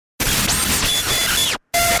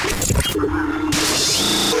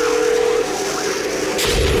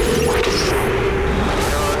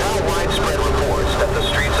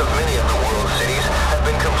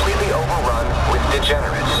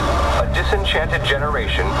disenchanted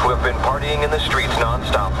generation who have been partying in the streets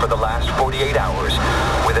non-stop for the last 48 hours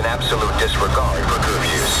with an absolute disregard for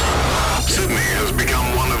curfews. Sydney has become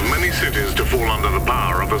one of many cities to fall under the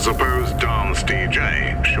power of a supposed dance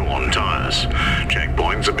DJ, Sean Tyas.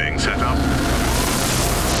 Checkpoints are being set up.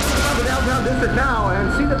 The downtown district now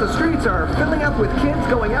and see that the streets are filling up with kids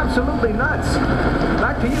going absolutely nuts.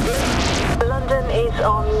 Back to you, Dave. London is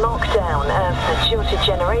on lockdown as the jilted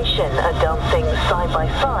generation are dancing side by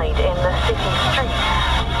side in the city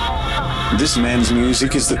streets. This man's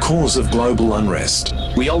music is the cause of global unrest.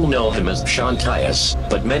 We all know him as Sean Tyas,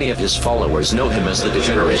 but many of his followers know him as the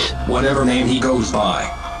Degenerate. Whatever name he goes by,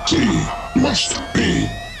 he must be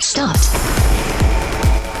stopped.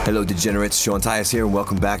 Hello Degenerates, Sean Tyas here and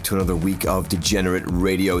welcome back to another week of Degenerate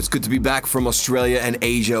Radio. It's good to be back from Australia and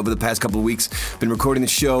Asia over the past couple of weeks. Been recording the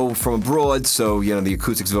show from abroad, so the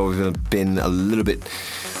acoustics have always been a little bit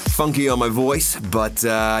funky on my voice, but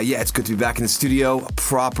it's good to be back in the studio, a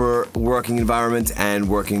proper working environment, and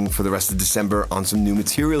working for the rest of December on some new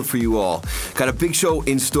material for you all. Got a big show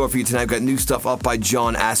in store for you tonight. Got new stuff up by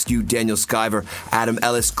John Askew, Daniel Skyver, Adam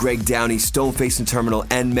Ellis, Greg Downey, Stoneface and Terminal,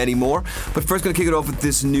 and many more. But first, going to kick it off with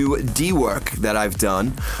this new D-work that I've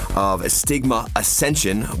done of Stigma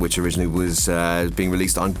Ascension, which originally was being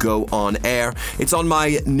released on Go On Air. It's on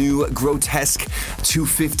my new Grotesque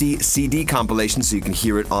 250 CD compilation, so you can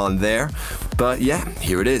hear it on there. But yeah,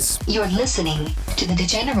 here it is. You're listening to the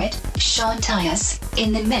Degenerate Sean Tyas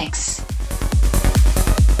in the mix.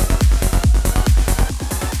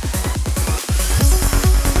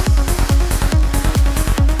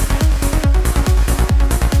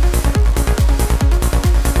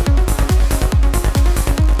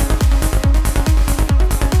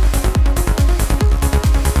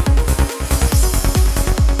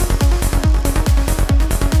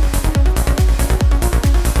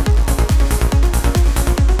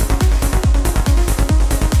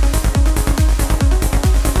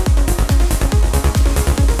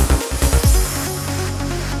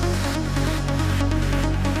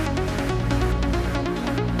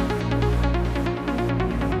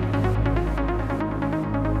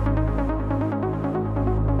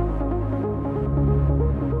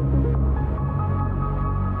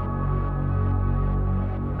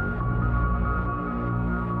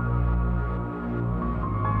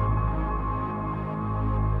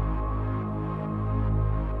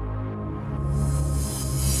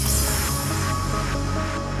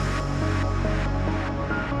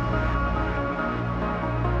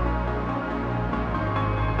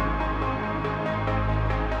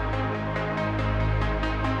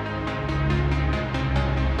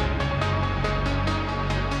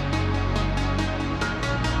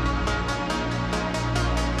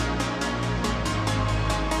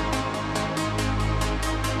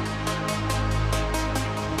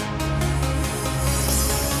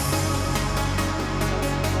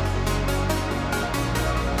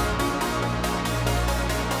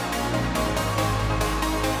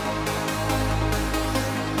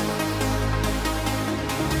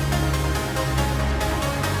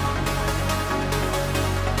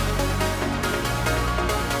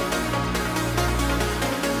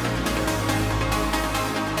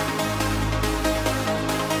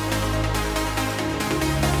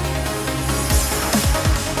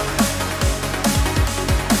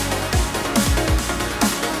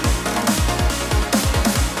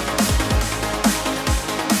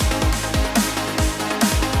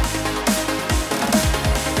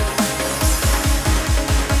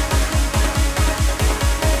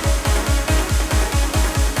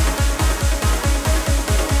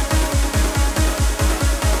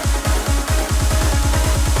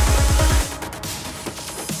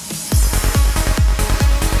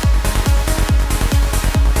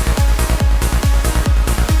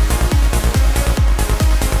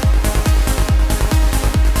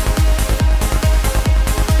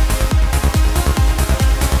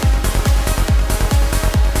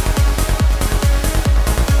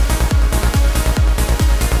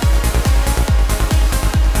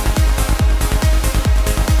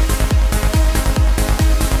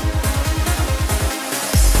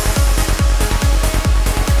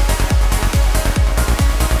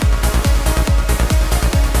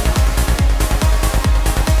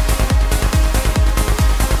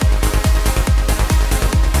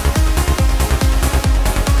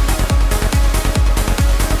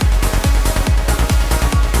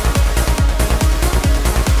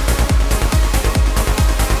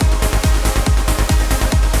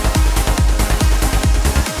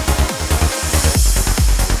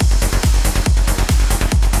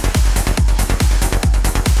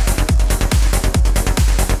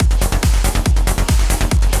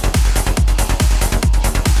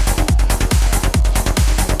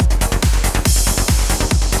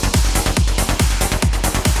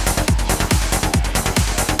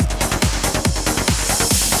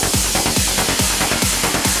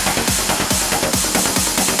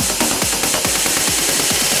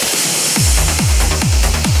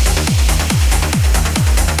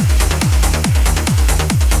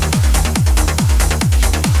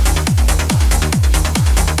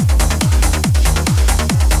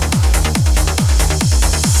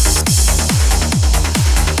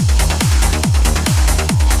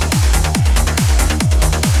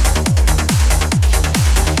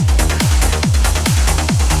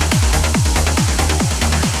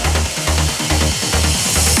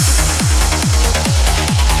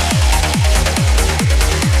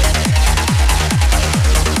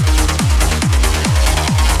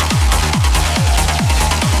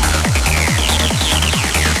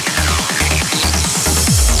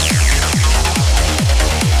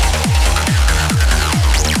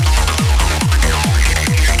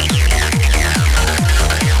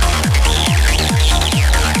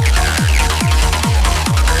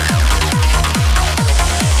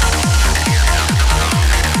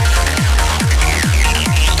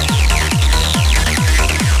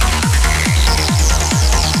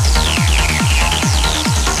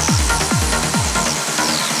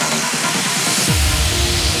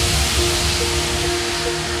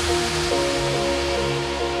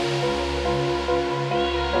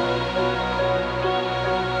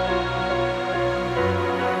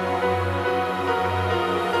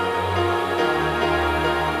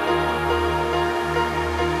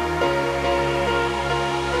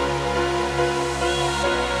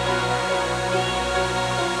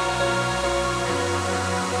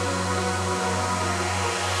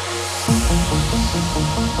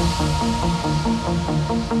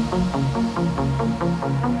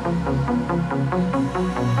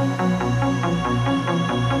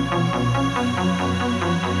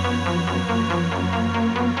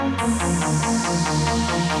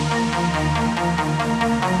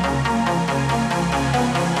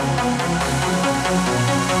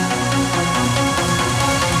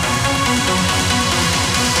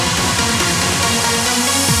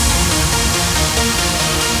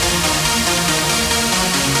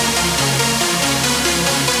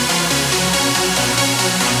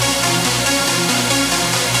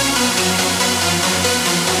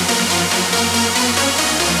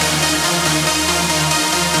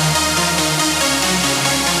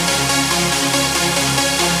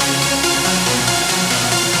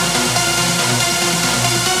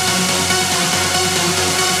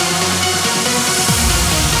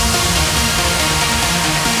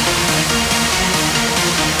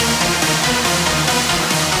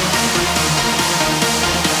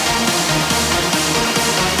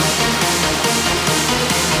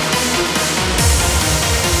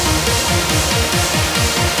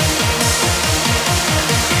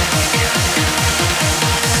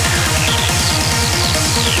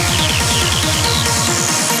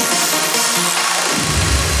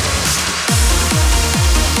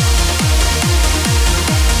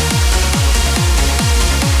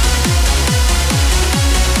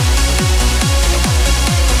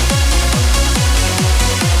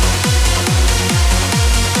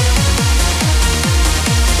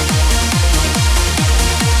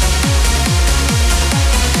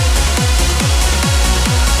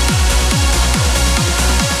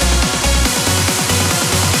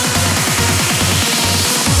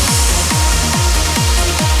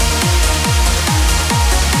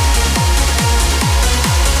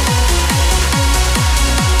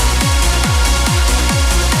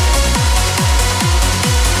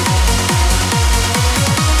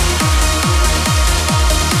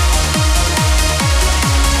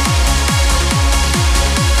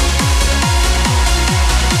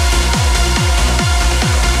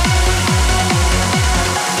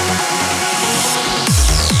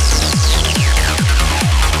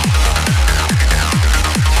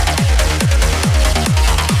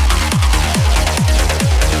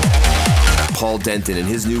 Paul Denton and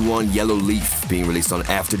his new one, Yellow Leaf, being released on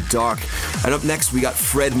After Dark. And up next, we got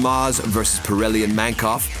Fred Maz versus Pirelli and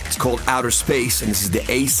Mankoff. It's called Outer Space, and this is the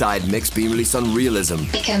A-side mix being released on Realism.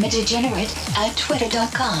 Become a degenerate at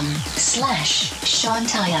twitter.com/Sean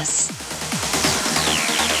Tyas.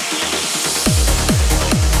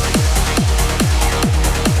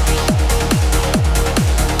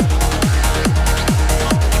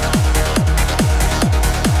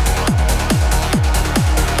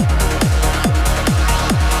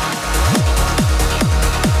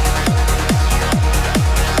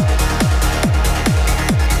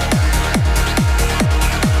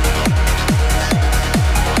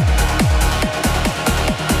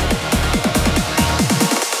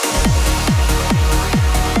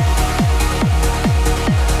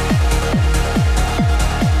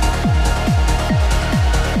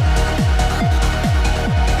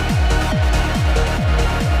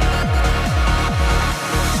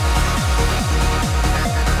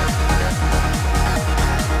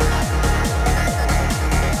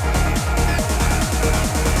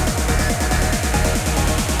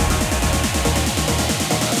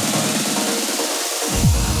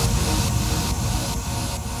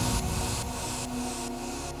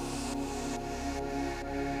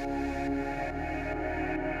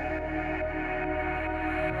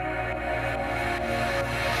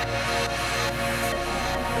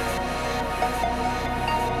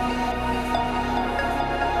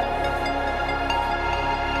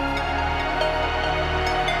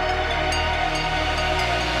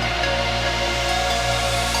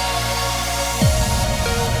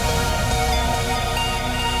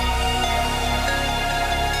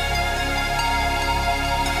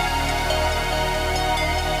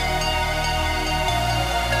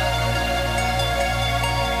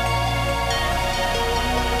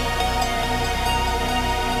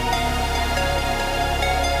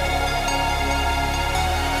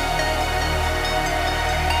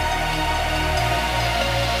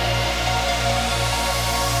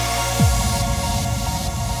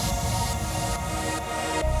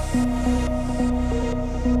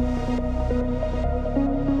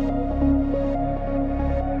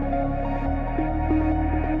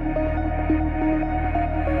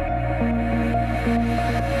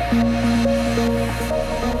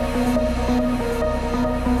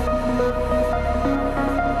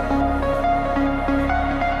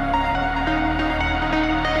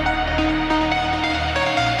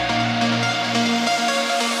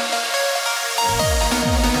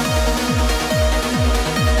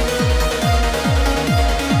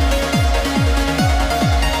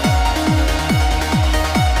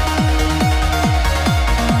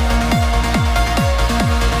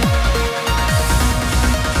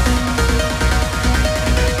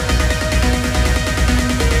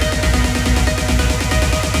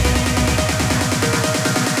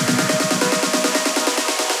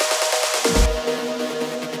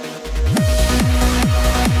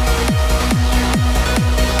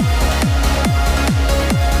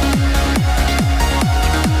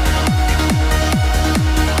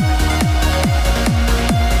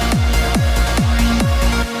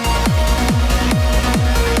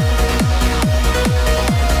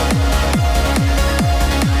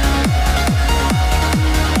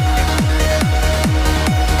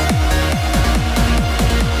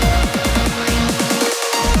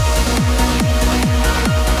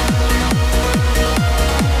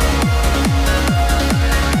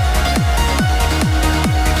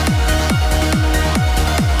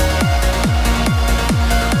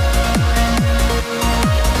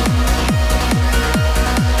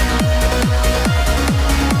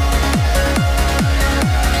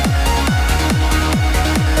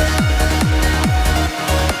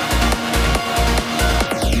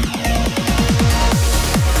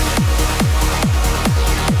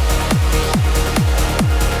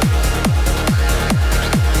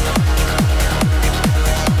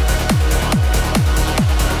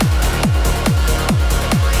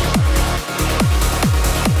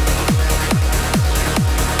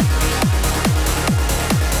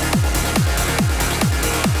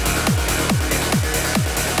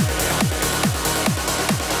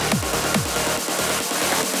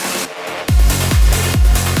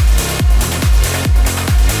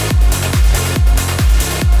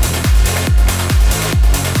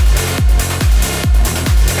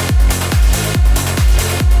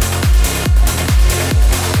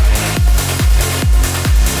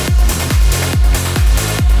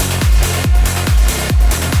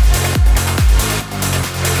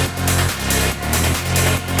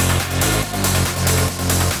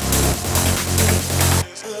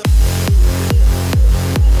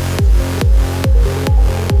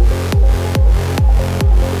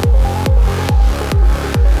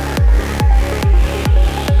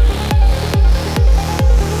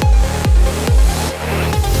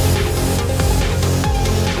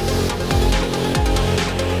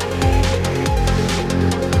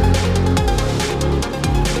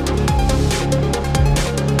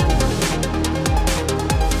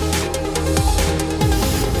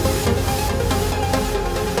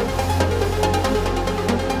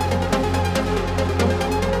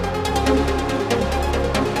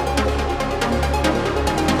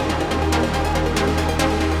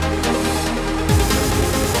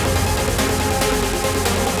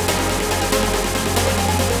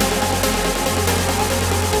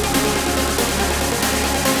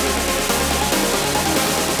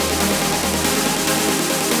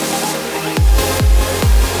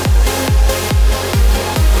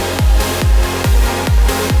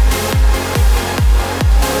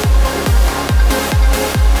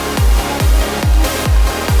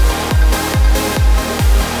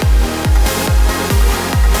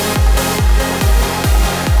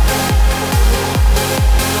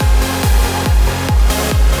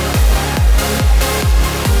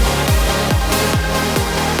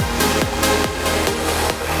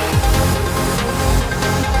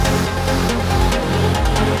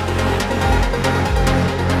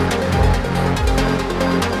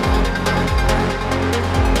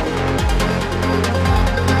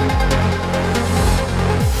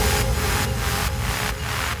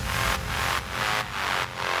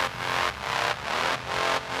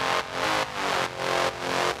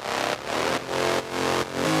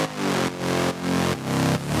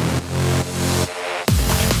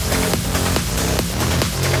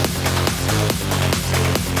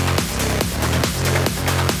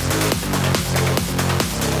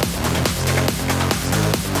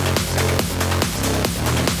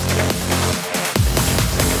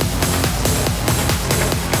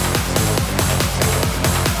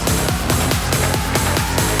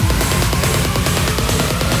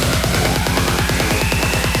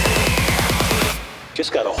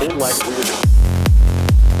 Just got a whole lot of weird.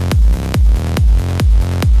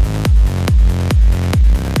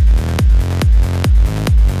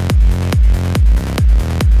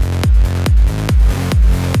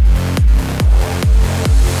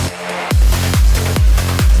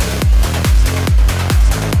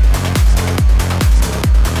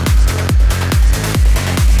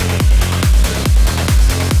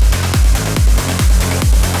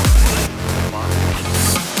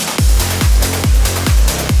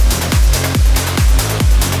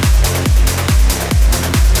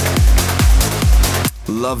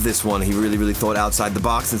 Love this one. He really thought outside the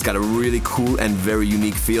box, and it's got a really cool and very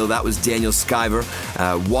unique feel. That was Daniel Skyver,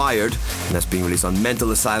 Wired, and that's being released on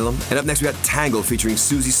Mental Asylum. And up next we got Tangle featuring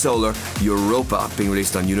Susie Solar, Europa, being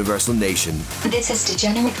released on Universal Nation. This is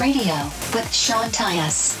Degenerate Radio with Sean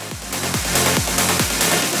Tyas.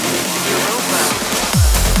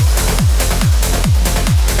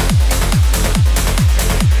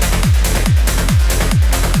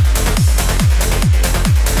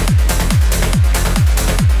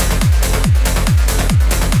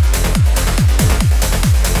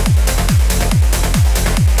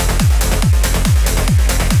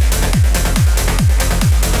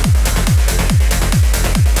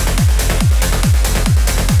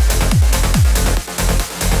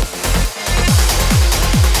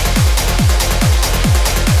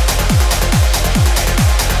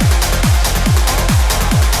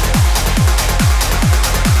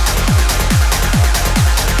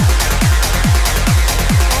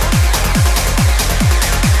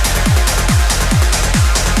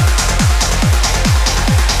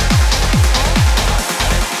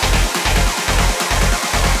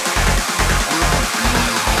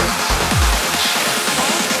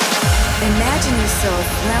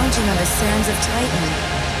 Lounging on the sands of Titan,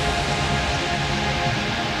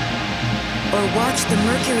 or watch the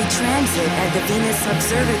Mercury transit at the Venus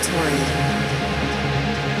Observatory.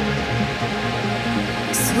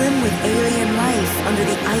 Swim with alien life under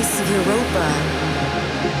the ice of Europa.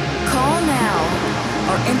 Call now.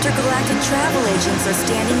 Our intergalactic travel agents are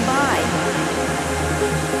standing by.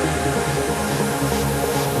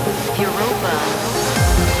 Europa.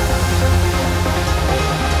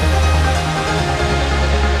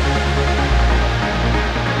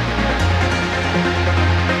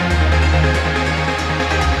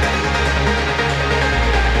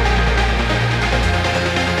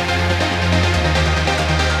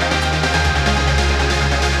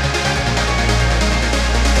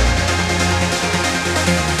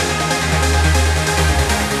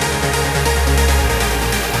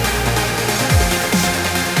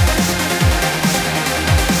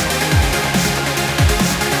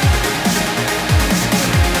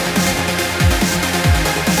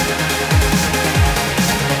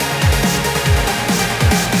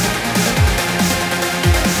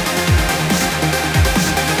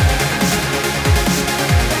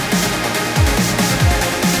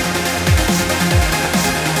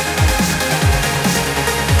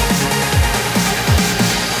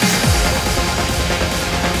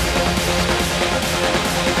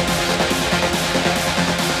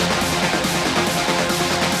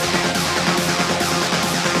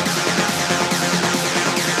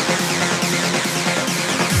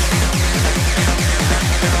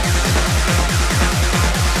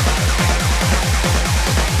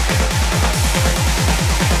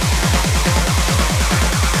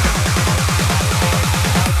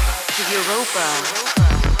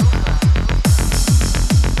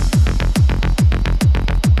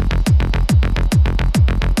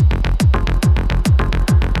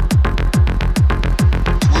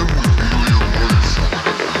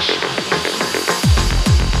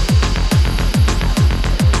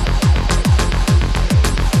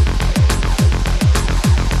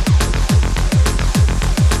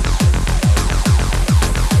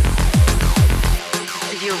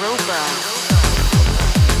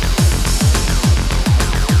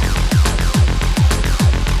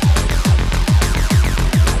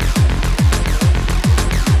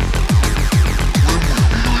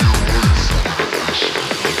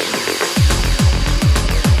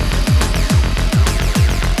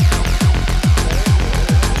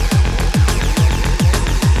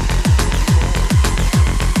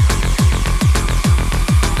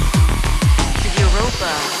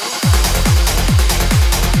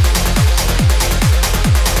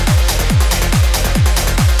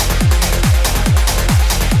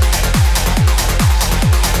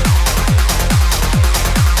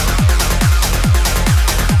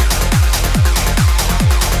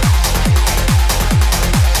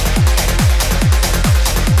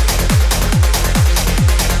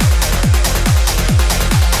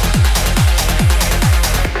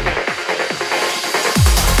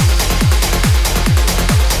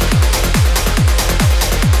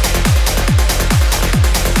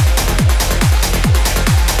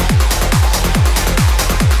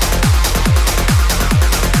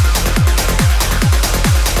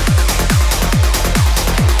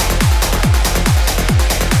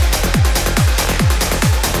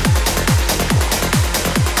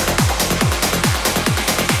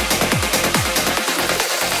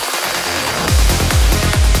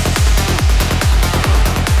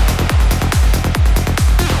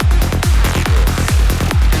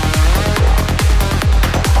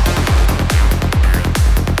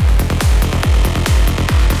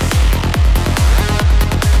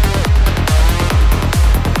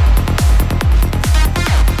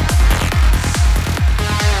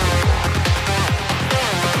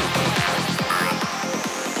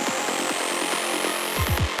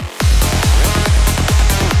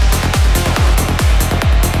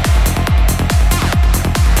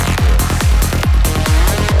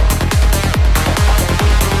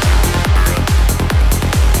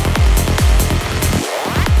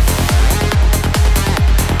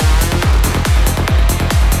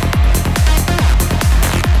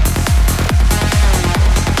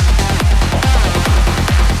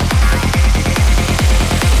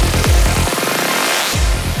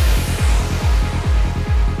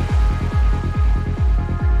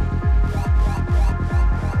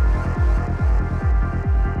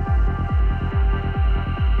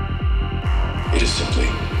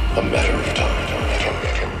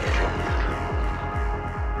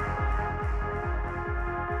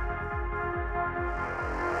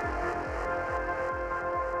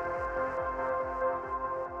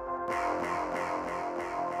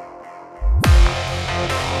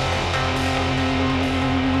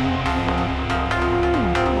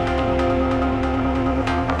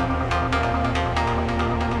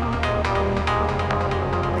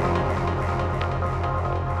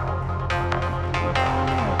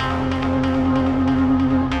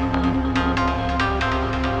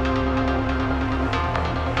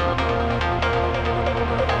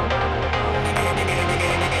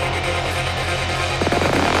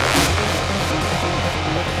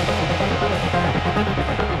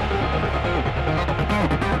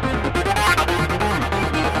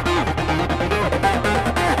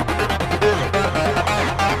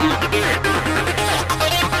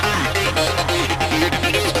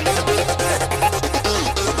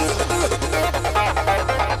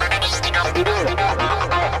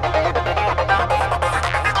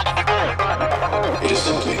 It is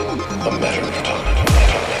simply a matter of time.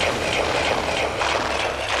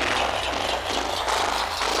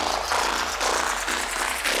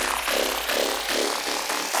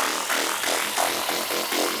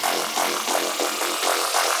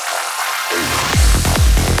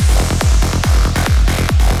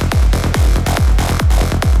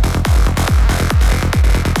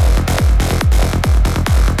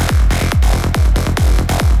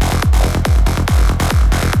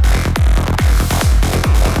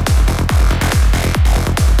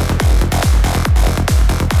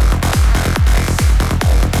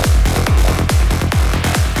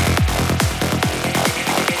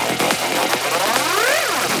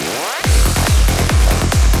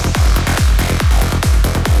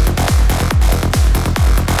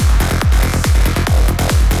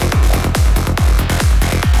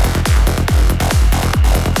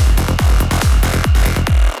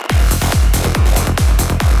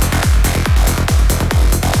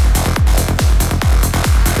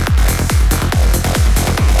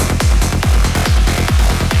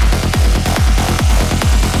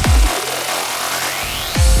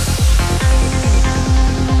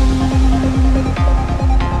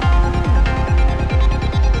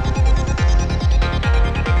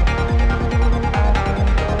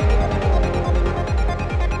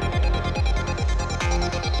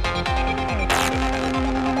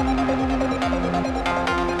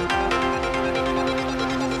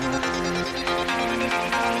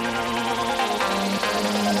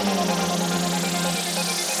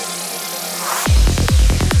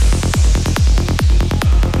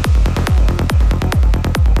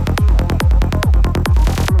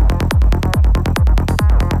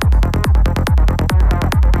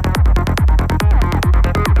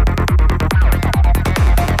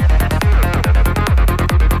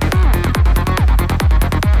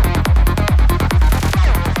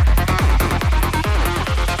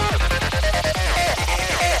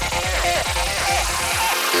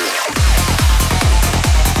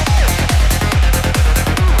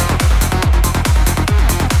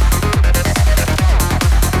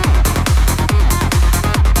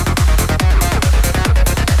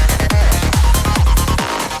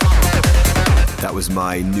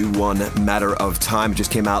 My new one, Matter of Time. It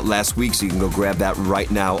just came out last week, so you can go grab that right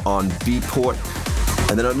now on Beatport.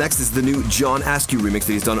 And then up next is the new John Askew remix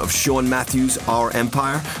that he's done of Sean Matthews' Our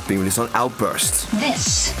Empire, being released on Outburst.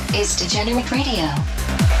 This is Degenerate Radio.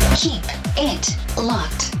 Keep it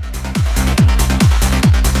locked.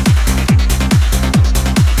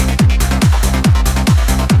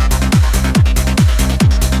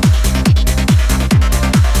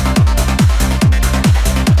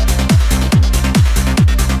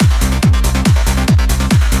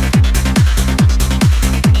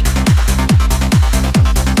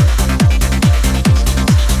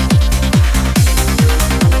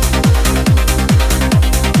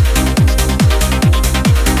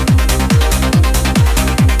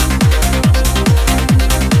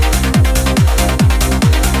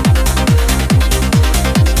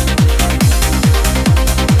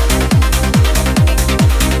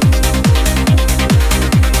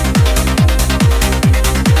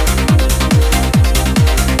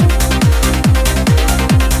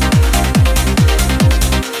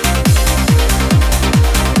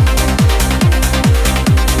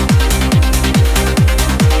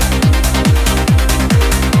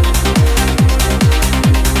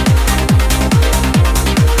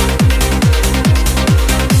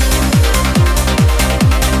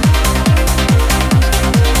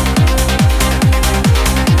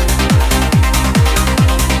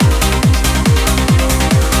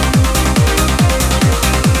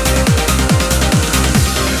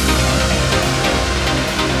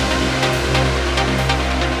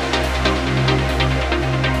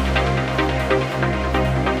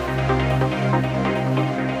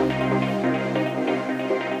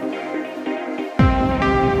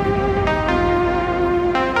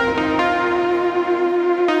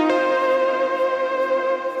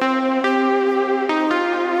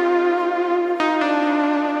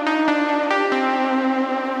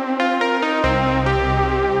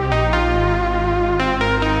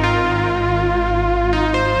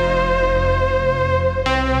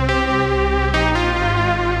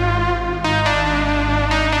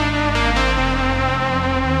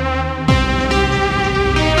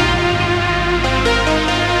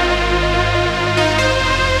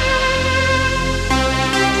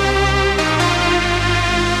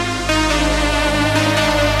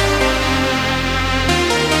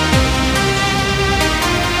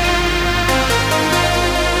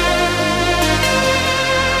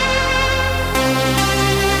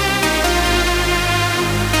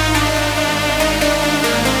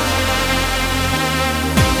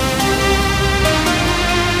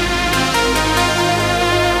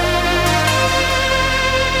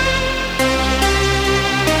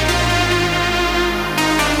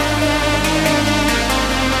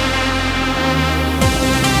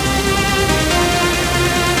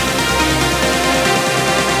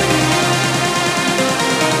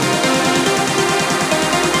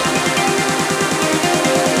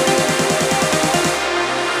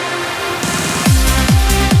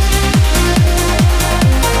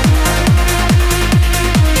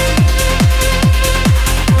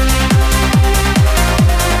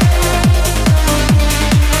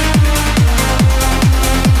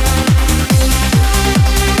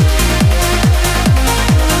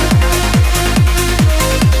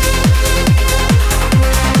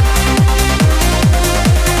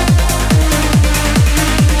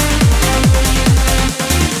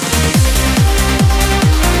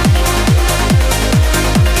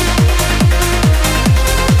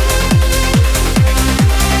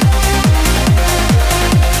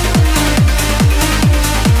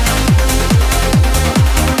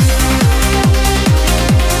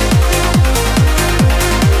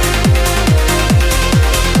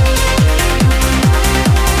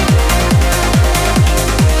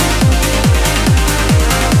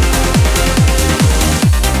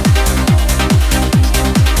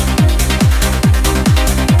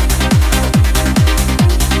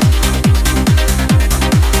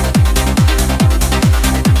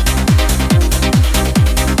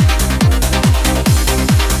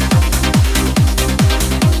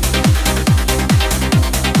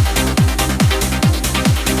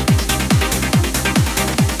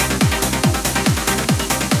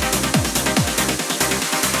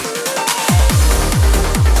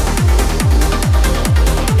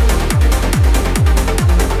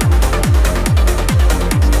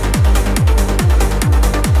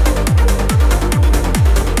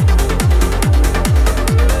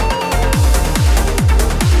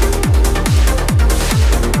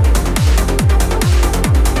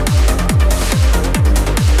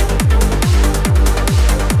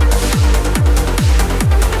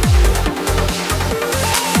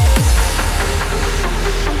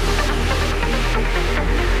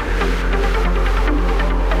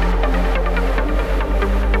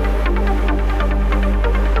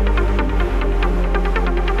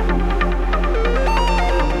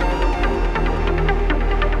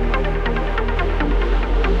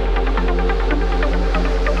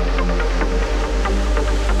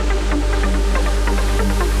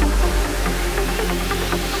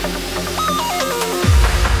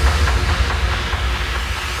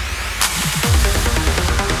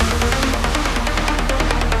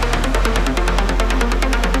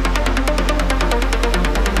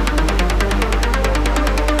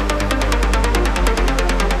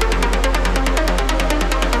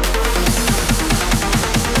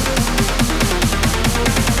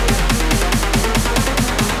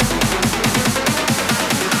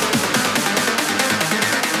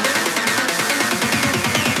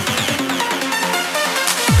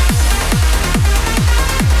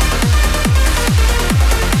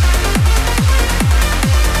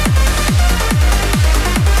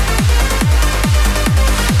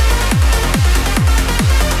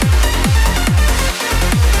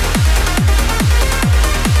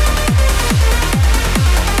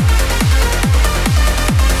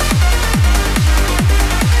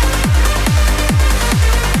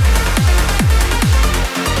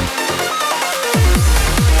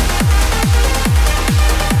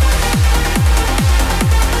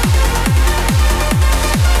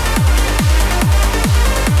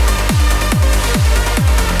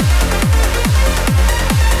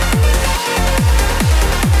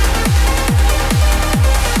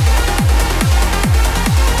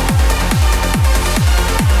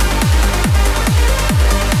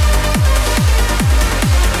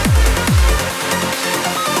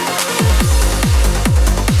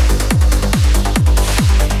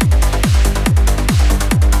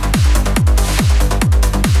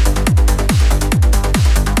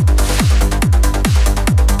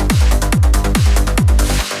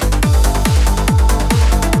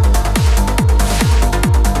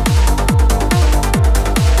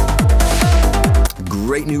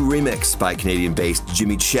 great new remix by Canadian-based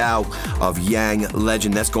Jimmy Chow of Yang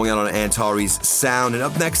Legend. That's going out on Antares Sound. And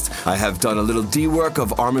up next, I have done a little D-work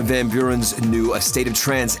of Armin van Buuren's new A State of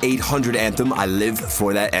Trance 800 anthem, I Live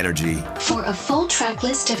for That Energy. For a full track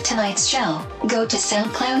list of tonight's show, go to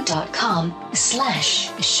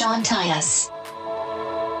soundcloud.com/Sean Tyas.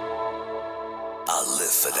 I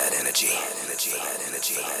live for that energy. Energy, that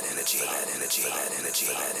energy, that energy, that energy, that energy, that energy,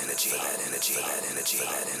 that energy, that energy, that energy,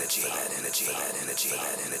 that energy, that energy, that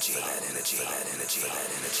energy, that energy, that energy, that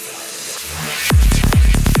energy, that energy.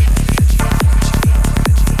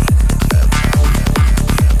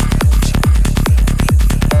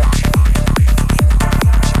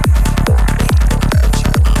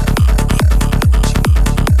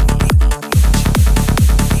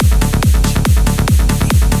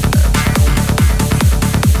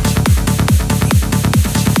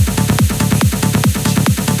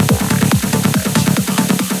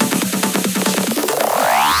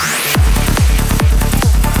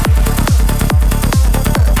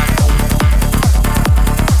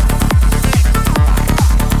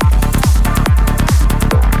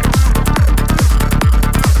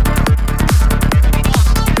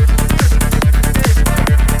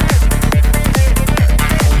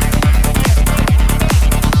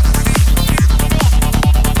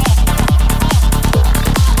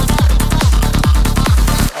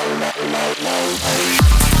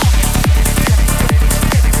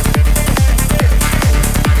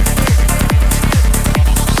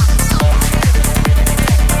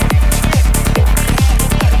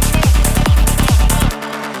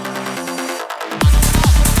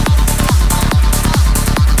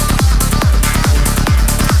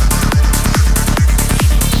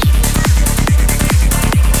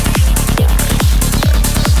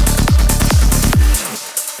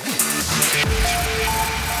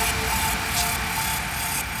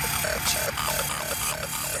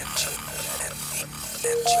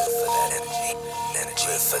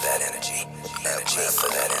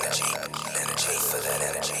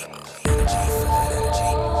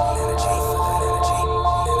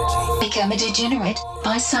 Become a degenerate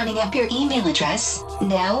by signing up your email address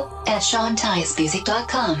now at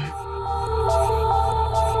SeanTyasMusic.com.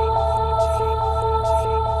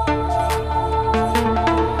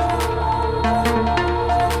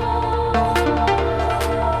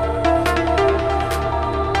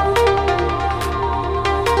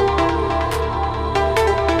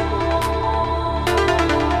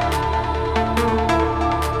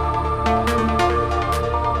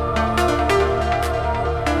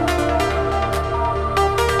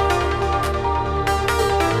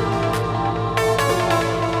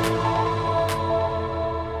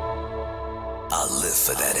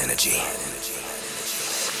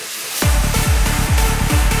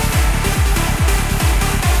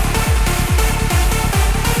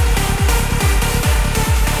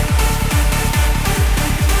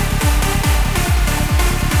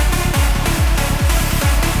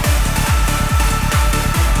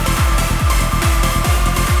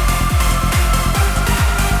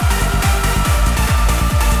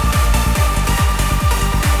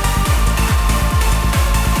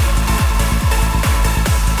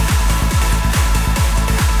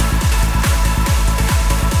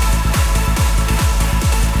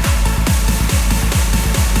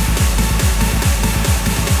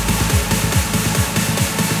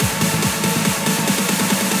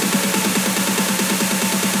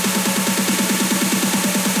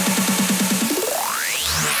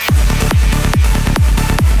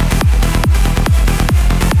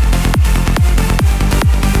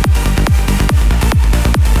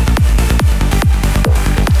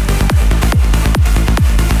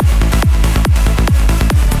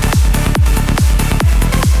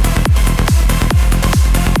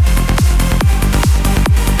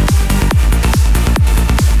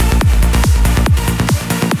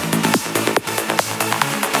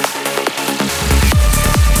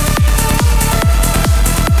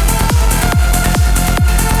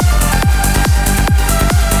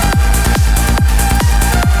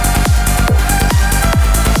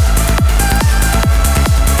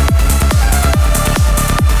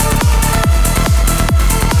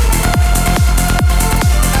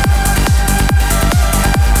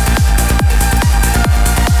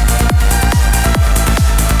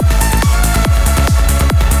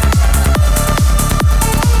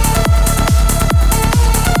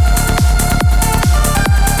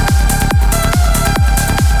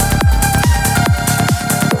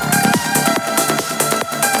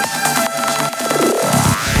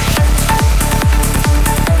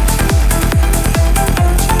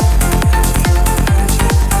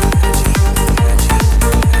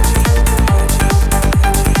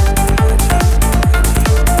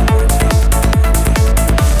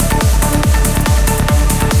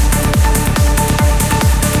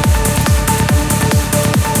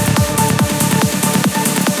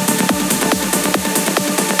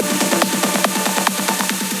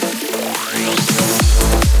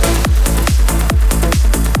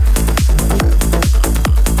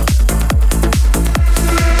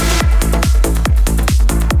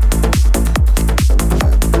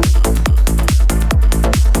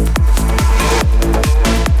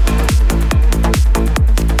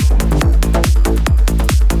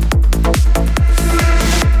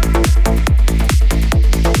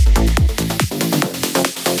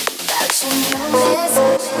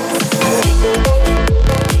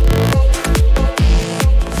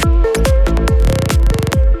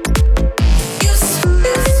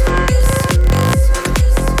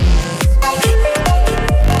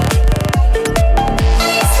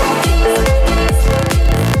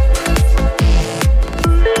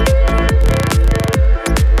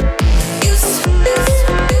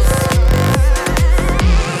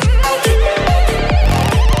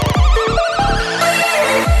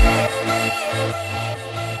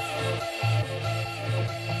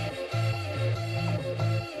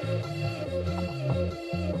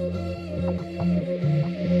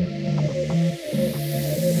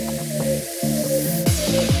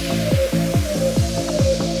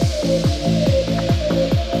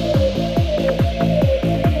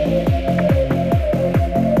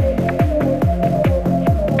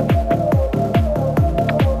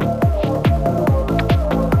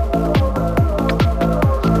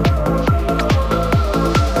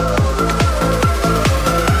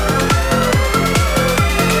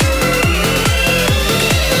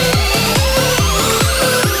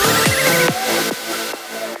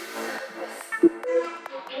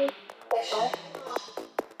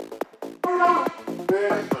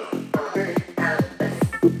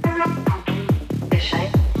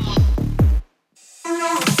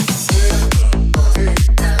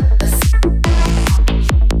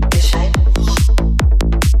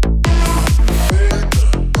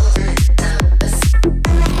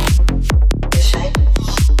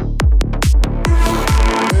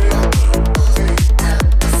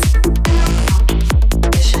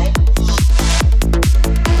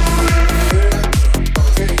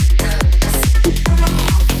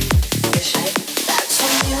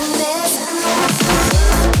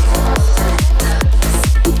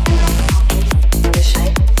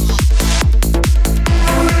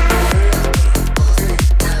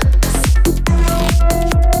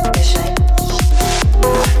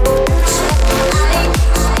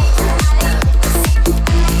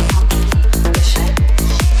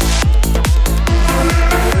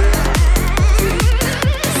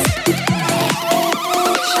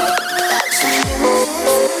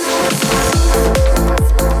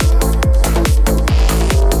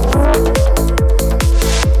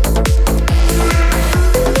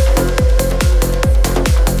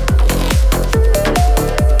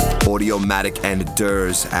 Audiomatic and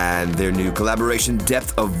Durs and their new collaboration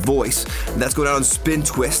Depth of Voice. And that's going out on Spin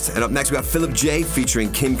Twist. And up next we got Philip J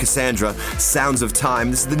featuring Kim Cassandra, Sounds of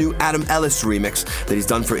Time. This is the new Adam Ellis remix that he's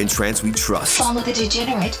done for In Trance We Trust. Follow the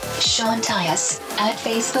Degenerate, Sean Tyas, at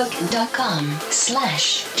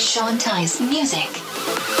facebook.com/Sean Tyas Music.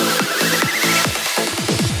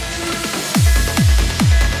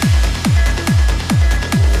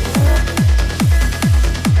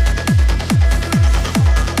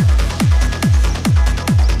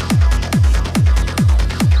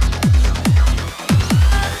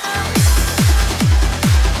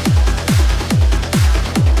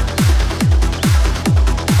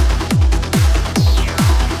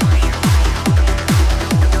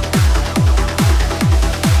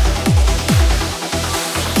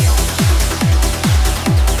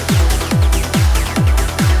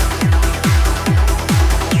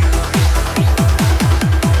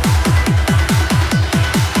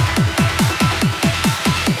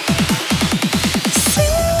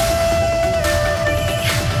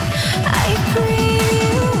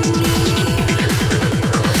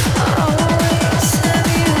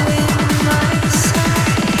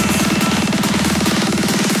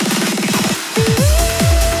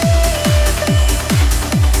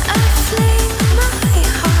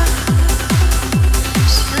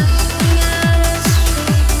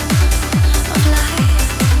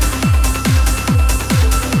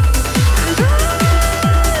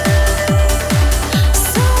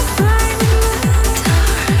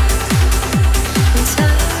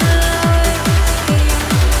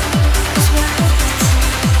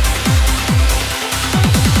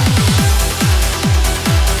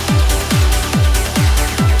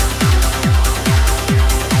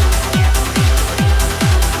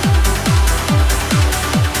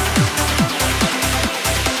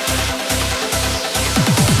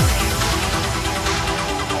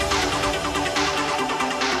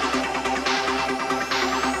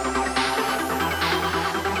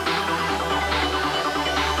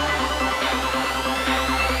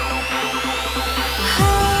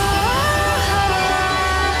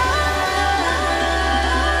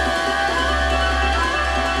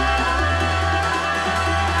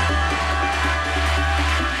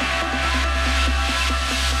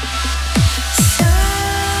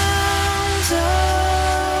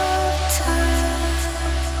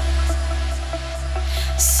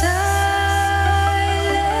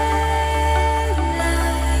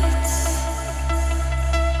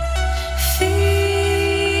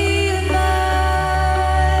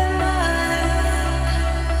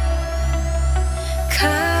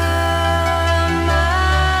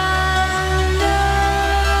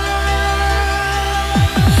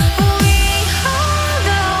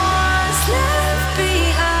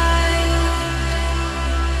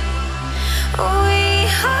 We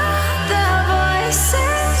heard the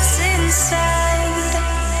voices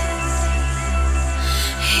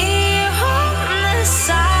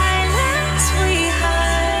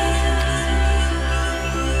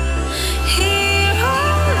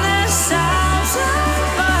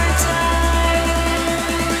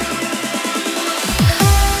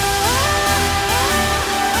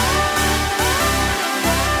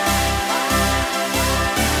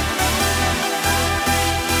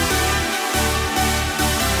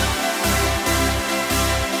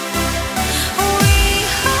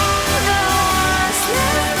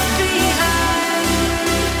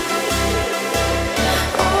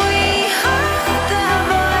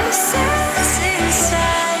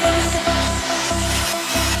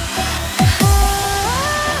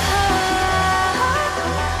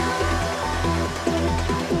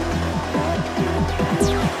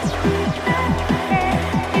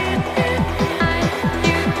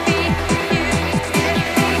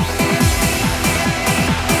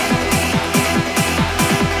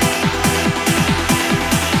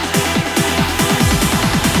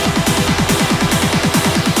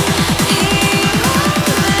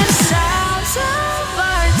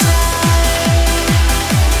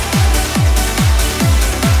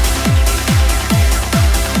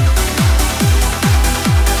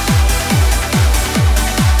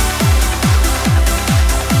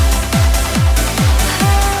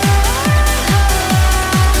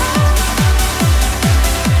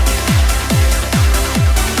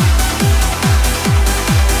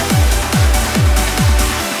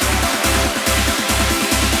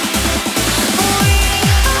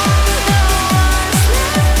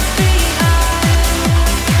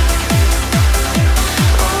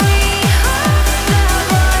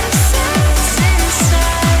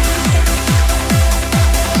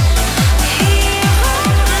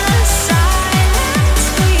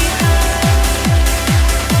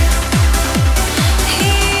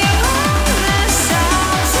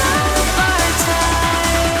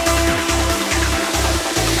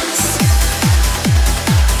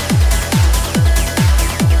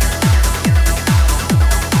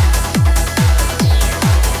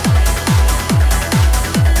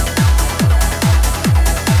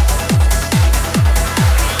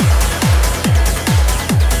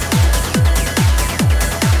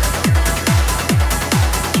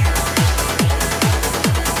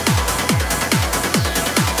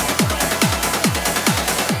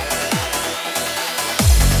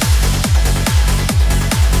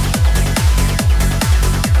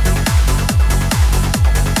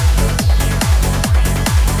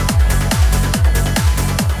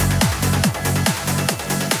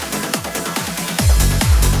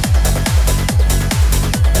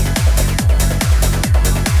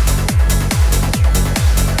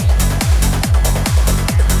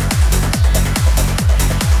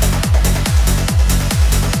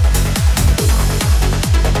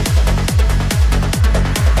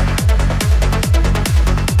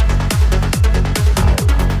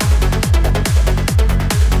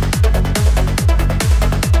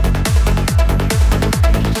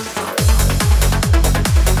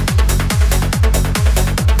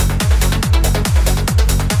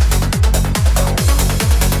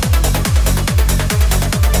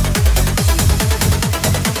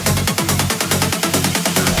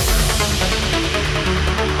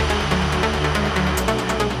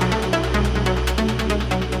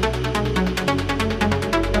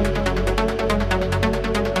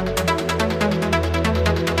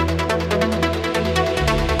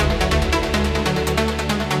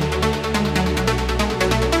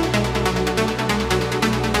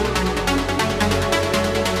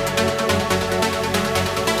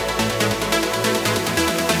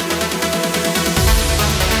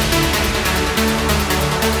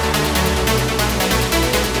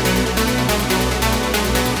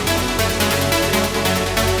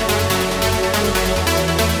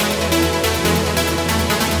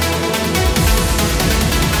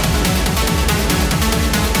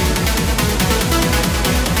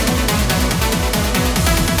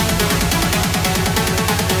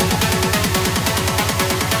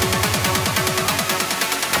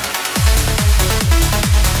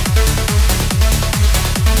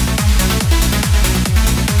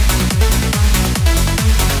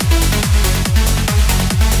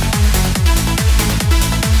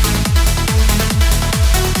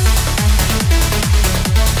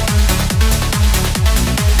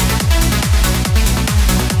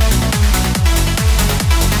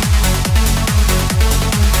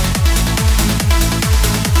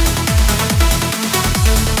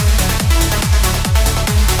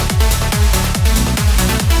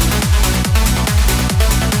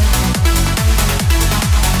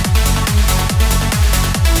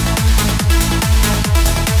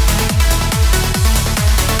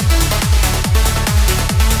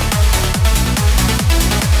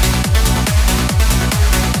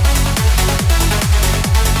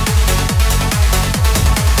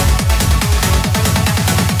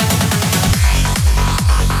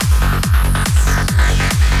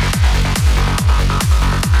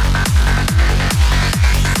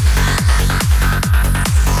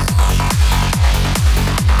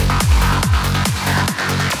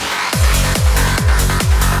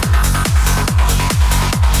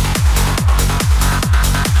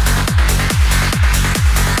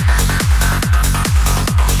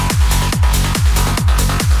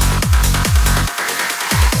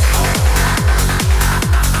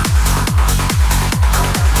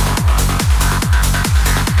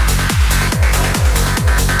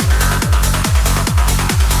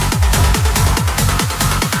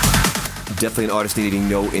definitely an artist needing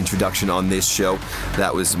no introduction on this show.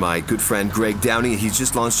 That was my good friend Greg Downey. He's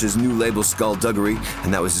just launched his new label, Skullduggery,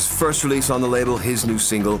 and that was his first release on the label, his new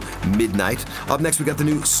single, Midnight. Up next, we got the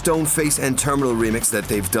new Stoneface and Terminal remix that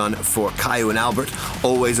they've done for Kaio and Albert,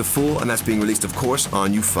 Always a Fool, and that's being released, of course,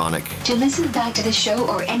 on Euphonic. To listen back to the show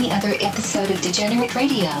or any other episode of Degenerate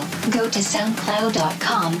Radio, go to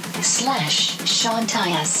soundcloud.com/Sean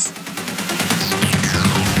Tyas.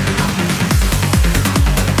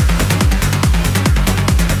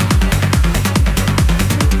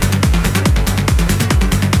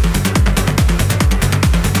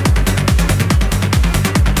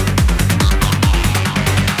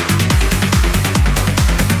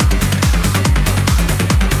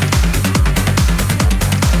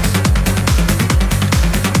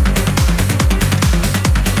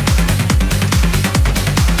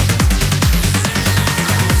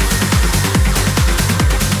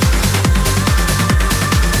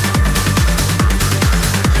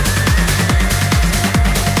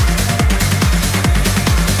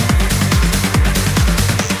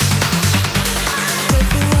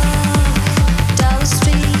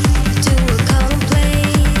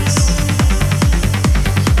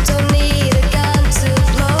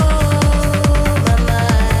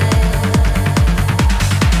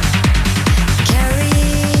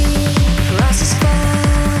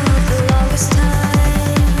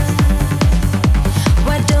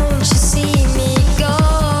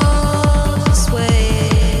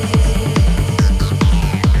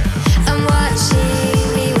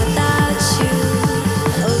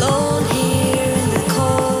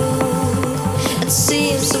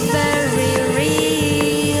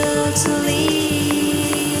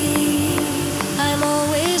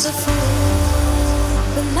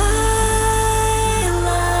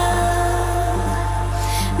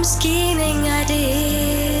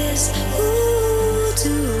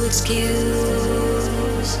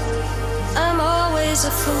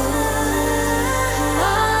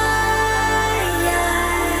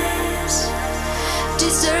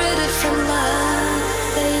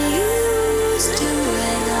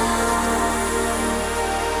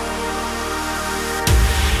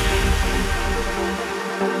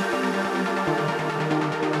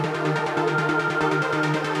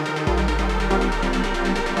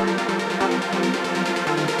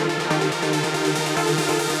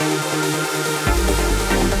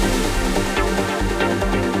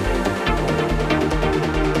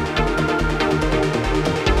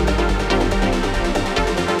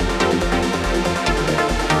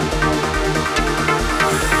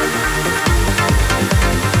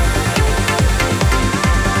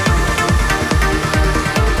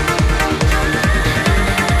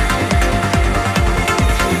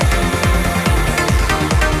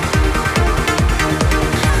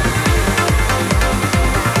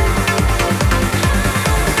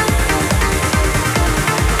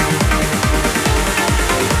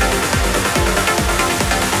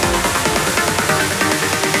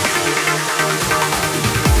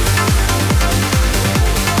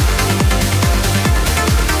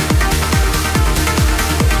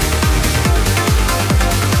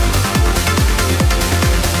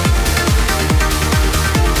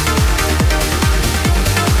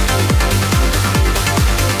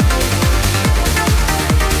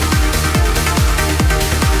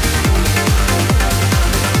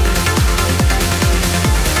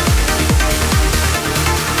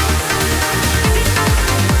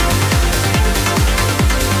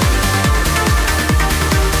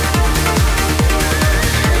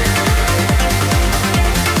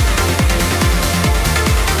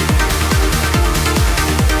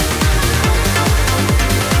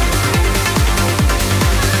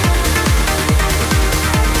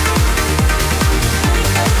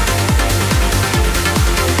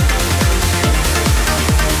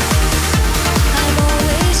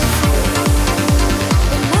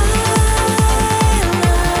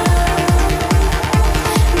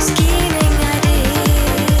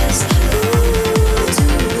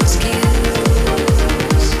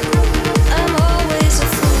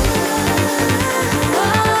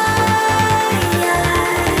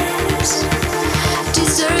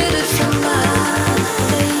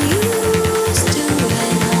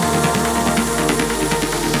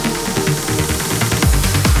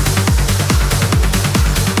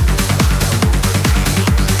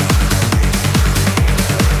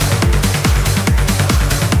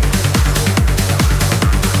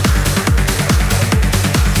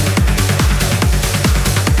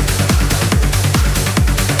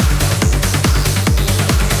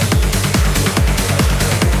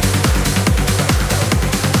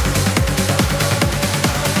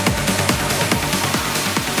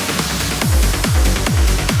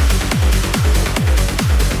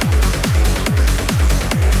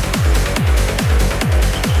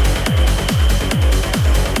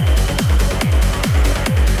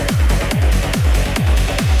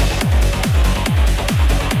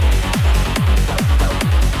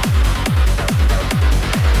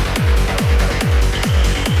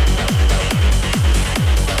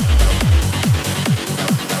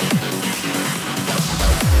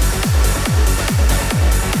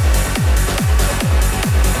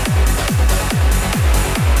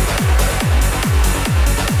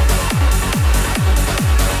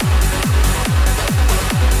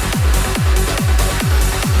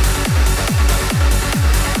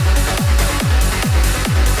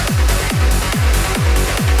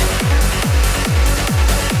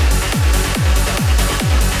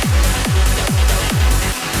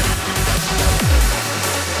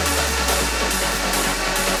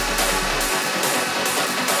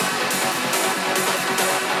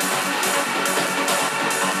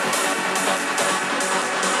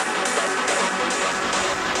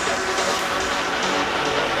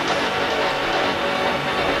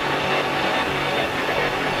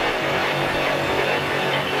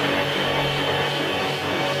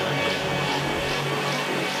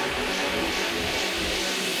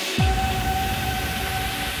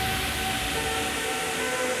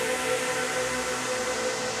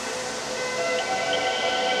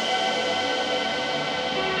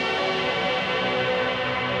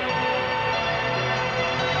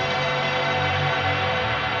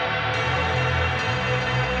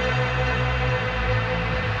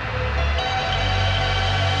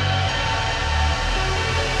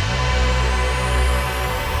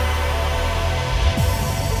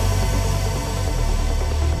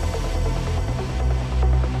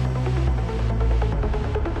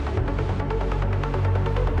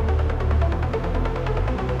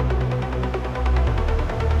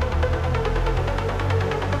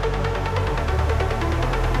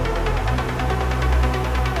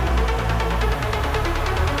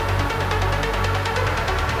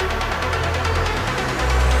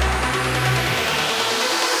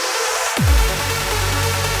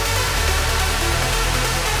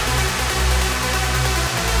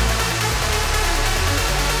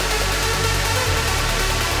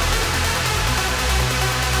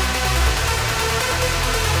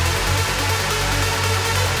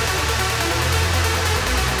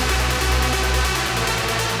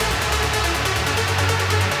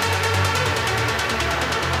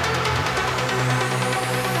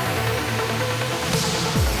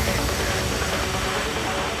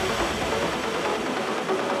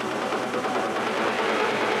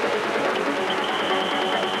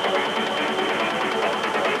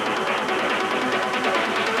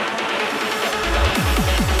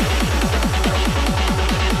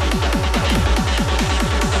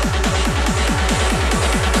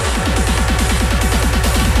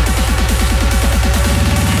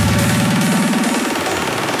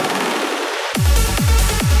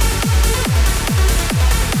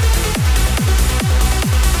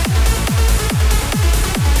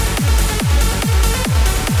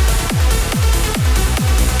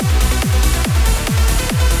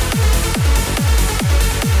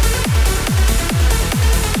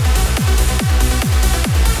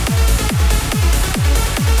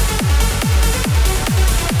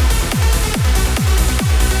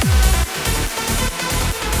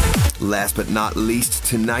 last but not least,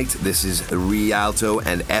 tonight, this is Rialto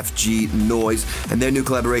and FG Noise and their new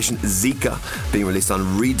collaboration, Zika, being released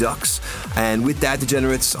on Redux. And with that,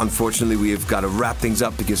 Degenerates, unfortunately, we have got to wrap things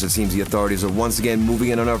up because it seems the authorities are once again moving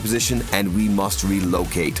in on our position and we must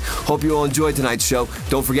relocate. Hope you all enjoyed tonight's show.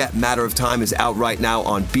 Don't forget, Matter of Time is out right now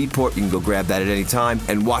on Beatport. You can go grab that at any time.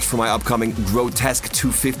 And watch for my upcoming Grotesque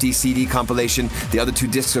 250 CD compilation. The other 2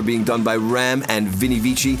 discs are being done by Ram and Vinny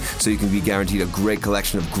Vici, so you can be guaranteed a great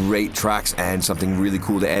collection of great tracks and something really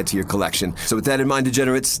cool to add to your collection. So with that in mind,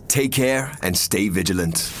 Degenerates, take care and stay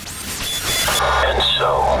vigilant. And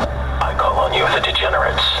so, I call on you, the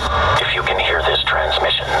Degenerates. If you can hear this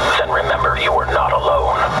transmission, then remember you are not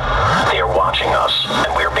alone. There